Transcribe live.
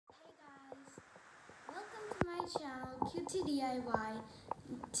my channel QT DIY.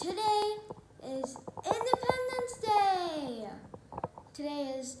 Today is Independence Day.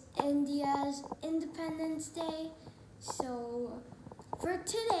 Today is India's Independence Day. So for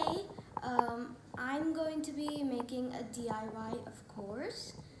today, I'm going to be making a DIY, of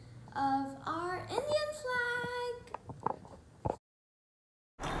course, of our Indian flag.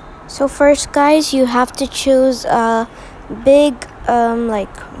 So first, guys, you have to choose a big like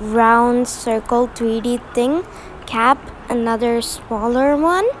round circle 3D thing, cap another smaller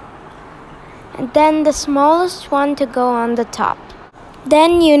one, and then the smallest one to go on the top.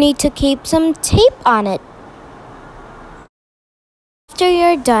 Then you need to keep some tape on it. After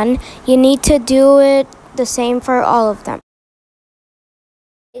you're done, you need to do it the same for all of them.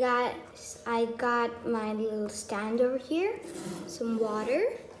 I got my little stand over here, some water,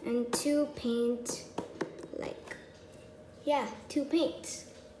 and two paints. Two paints.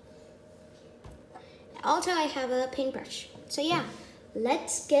 Also, I have a paintbrush. So yeah,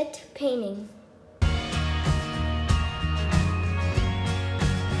 let's get painting.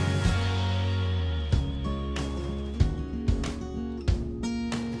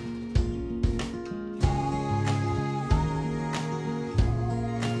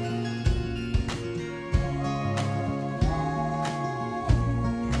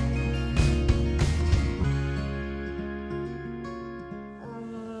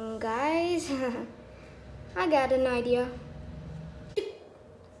 Guys, I got an idea.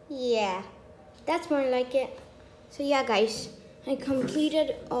 Yeah, that's more like it. So yeah, guys, I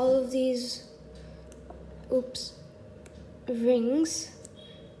completed all of these rings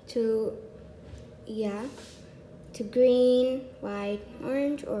to green, white,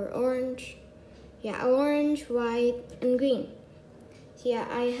 orange, or orange. Yeah, orange, white, and green. So yeah,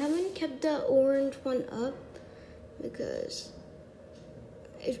 I haven't kept the orange one up because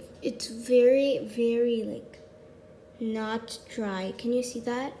it's very like not dry. Can you see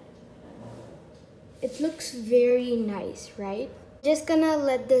that? It looks very nice, right? Just gonna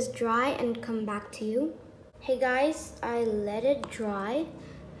let this dry and come back to you. Hey guys, I let it dry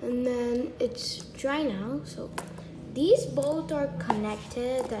and then it's dry now. So these both are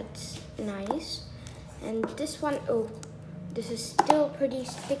connected, that's nice. And this one, this is still pretty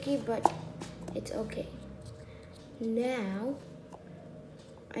sticky, but it's okay. Now,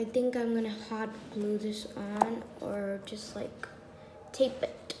 I think I'm gonna hot glue this on or just like tape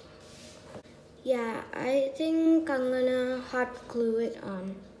it. Yeah, I think I'm gonna hot glue it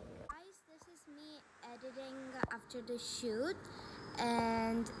on. Guys, this is me editing after the shoot,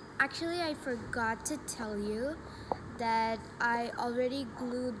 and actually I forgot to tell you that I already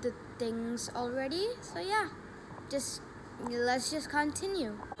glued the things already. So yeah, let's just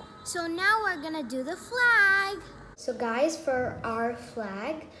continue. So now we're gonna do the flag. So guys, for our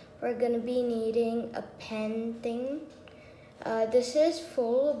flag, we're gonna be needing a pen thing. This is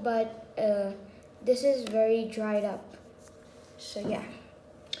full, but this is very dried up. So yeah.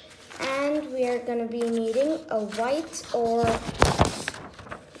 And we are gonna be needing a white or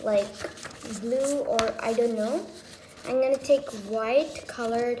like blue or I don't know. I'm gonna take white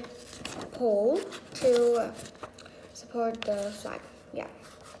colored pole to support the flag. Yeah.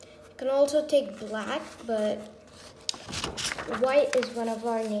 You can also take black, but white is one of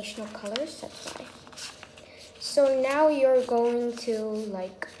our national colors, that's why. So now you're going to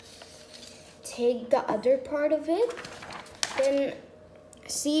like take the other part of it, then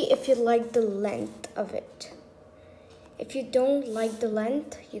see if you like the length of it. If you don't like the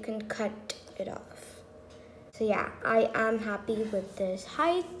length, you can cut it off. So yeah, I am happy with this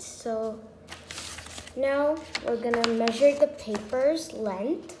height. So now we're gonna measure the paper's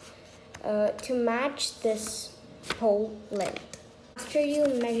length to match this whole length. After you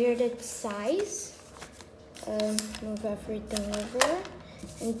measured its size, move everything over,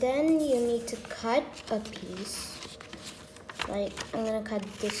 and then you need to cut a piece. Like I'm gonna cut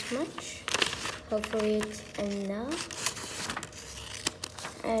this much. Hopefully it's enough.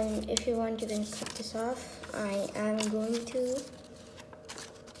 And if you want, you can cut this off. I am going to.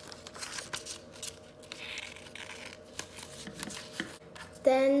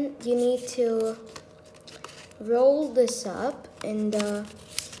 Then you need to roll this up in the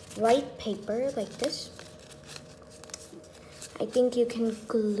white paper like this. I think you can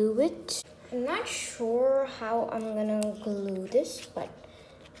glue it. I'm not sure how I'm gonna glue this, but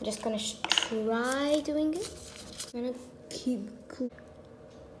I'm just gonna try doing it. I'm gonna keep gluing.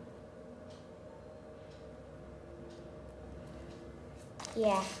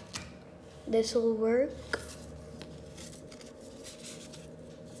 Yeah, this will work.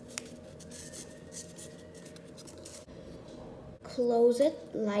 Close it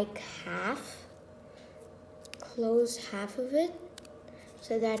like half. close half of it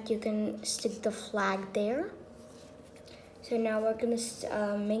so that you can stick the flag there. So now we're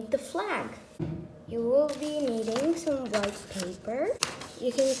gonna make the flag. You will be needing some white paper.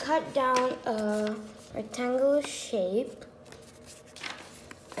 You can cut down a rectangular shape,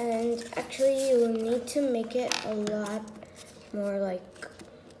 and actually you will need to make it a lot more like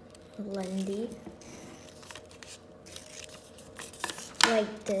lendy,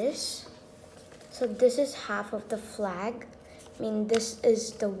 like this. So this is half of the flag. I mean, this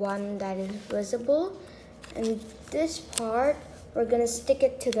is the one that is visible, and this part we're gonna stick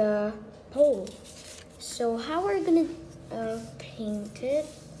it to the pole. So how we're gonna paint it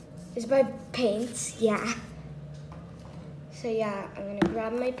is by paints, yeah. So yeah, I'm gonna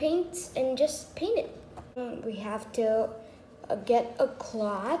grab my paints and just paint it. We have to get a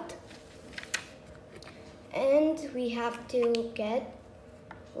cloth, and we have to get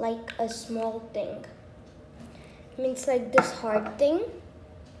like a small thing. I mean, it's like this hard thing.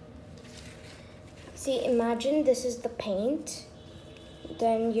 See, imagine this is the paint.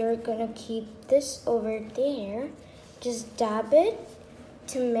 Then you're gonna keep this over there. Just dab it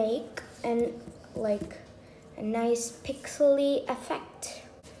to make like a nice pixely effect.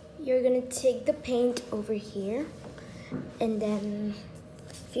 You're gonna take the paint over here, and then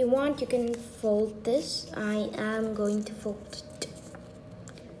if you want, you can fold this. I am going to fold it.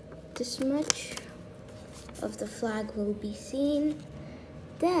 This much of the flag will be seen.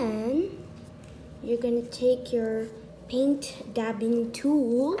 Then you're gonna take your paint dabbing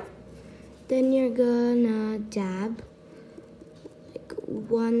tool. Then you're gonna dab like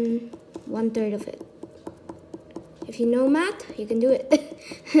one third of it. If you know math, you can do it. Also,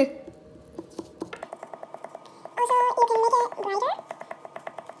 you can make it brighter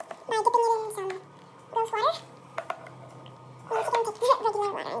by dipping it in some rose water. Or else you can take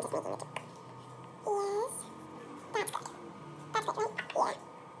regular water and just making it. Yes. That's good. That's good, right?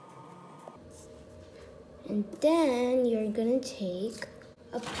 Yeah. And then you're gonna take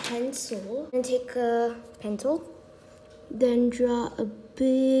a pencil. And take a pencil. Then draw a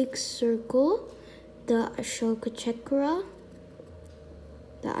big circle. The Ashoka Chakra.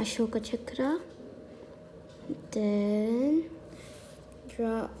 Then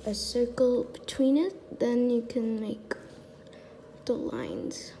draw a circle between it. Then you can make the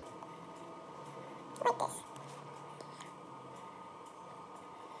lines. Like this.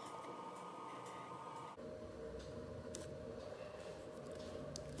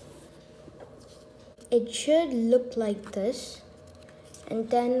 It should look like this. And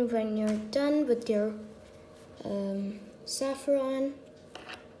then when you're done with your saffron,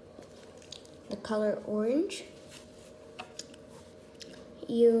 the color orange,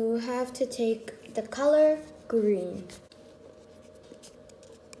 you have to take the color green.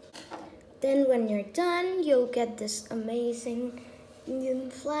 Then when you're done, you'll get this amazing Indian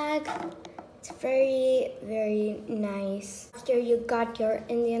flag. It's very, very nice. After you got your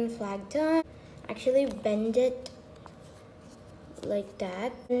Indian flag done, actually bend it like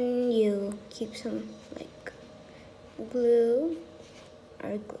that. And you keep some like glue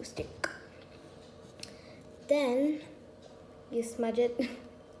or glue stick. Then you smudge it.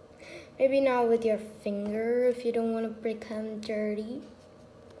 Maybe not with your finger if you don't want to become dirty.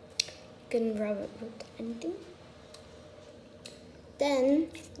 You can rub it with anything. Then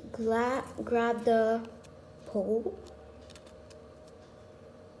grab the pole.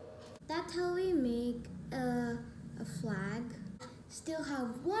 That's how we make a flag. Still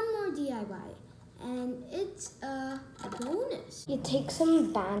have one more DIY, and it's a bonus. You take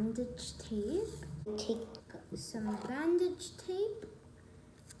some bandage tape.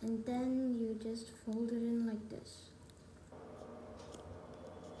 And then you just fold it in like this.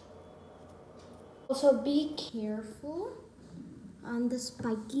 Also be careful on the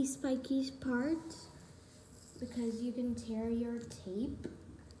spiky parts, because you can tear your tape,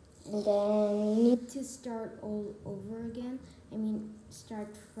 and then you need to start all over again. I mean,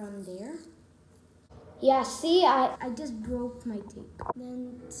 start from there. Yeah, see, I just broke my tape.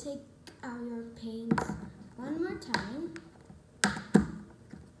 Then take out your paint one more time.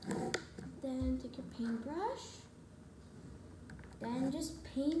 Then take your paintbrush. Then just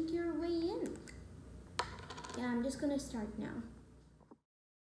paint your way in. Yeah, I'm just gonna start now.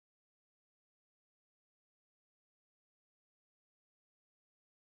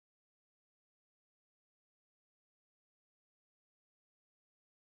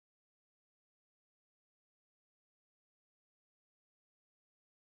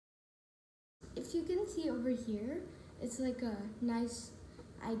 If you can see over here, it's like a nice,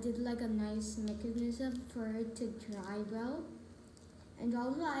 I did like a nice mechanism for it to dry well. And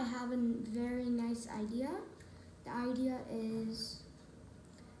also I have a very nice idea. the idea is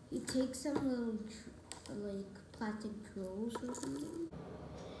you take some little like plastic drills or something.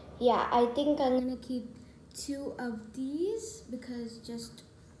 Yeah, I think I'm gonna keep 2 of these because just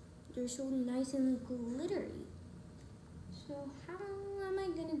they're so nice and glittery. So how am I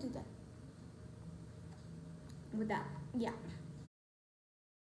gonna do that? With that, yeah.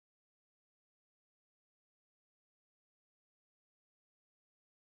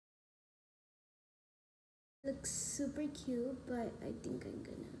 Looks super cute, but I think I'm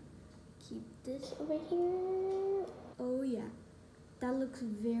gonna keep this over here. Oh yeah, that looks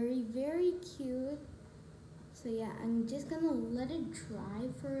very, very cute. So yeah, I'm just gonna let it dry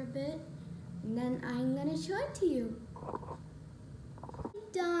for a bit and then I'm gonna show it to you.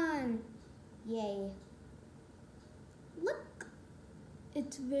 Done! Yay. Look,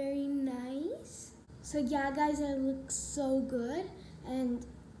 it's very nice. So yeah guys, it looks so good and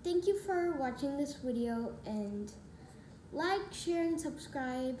thank you for watching this video and like, share, and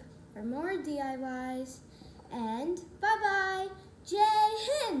subscribe for more DIYs and bye bye!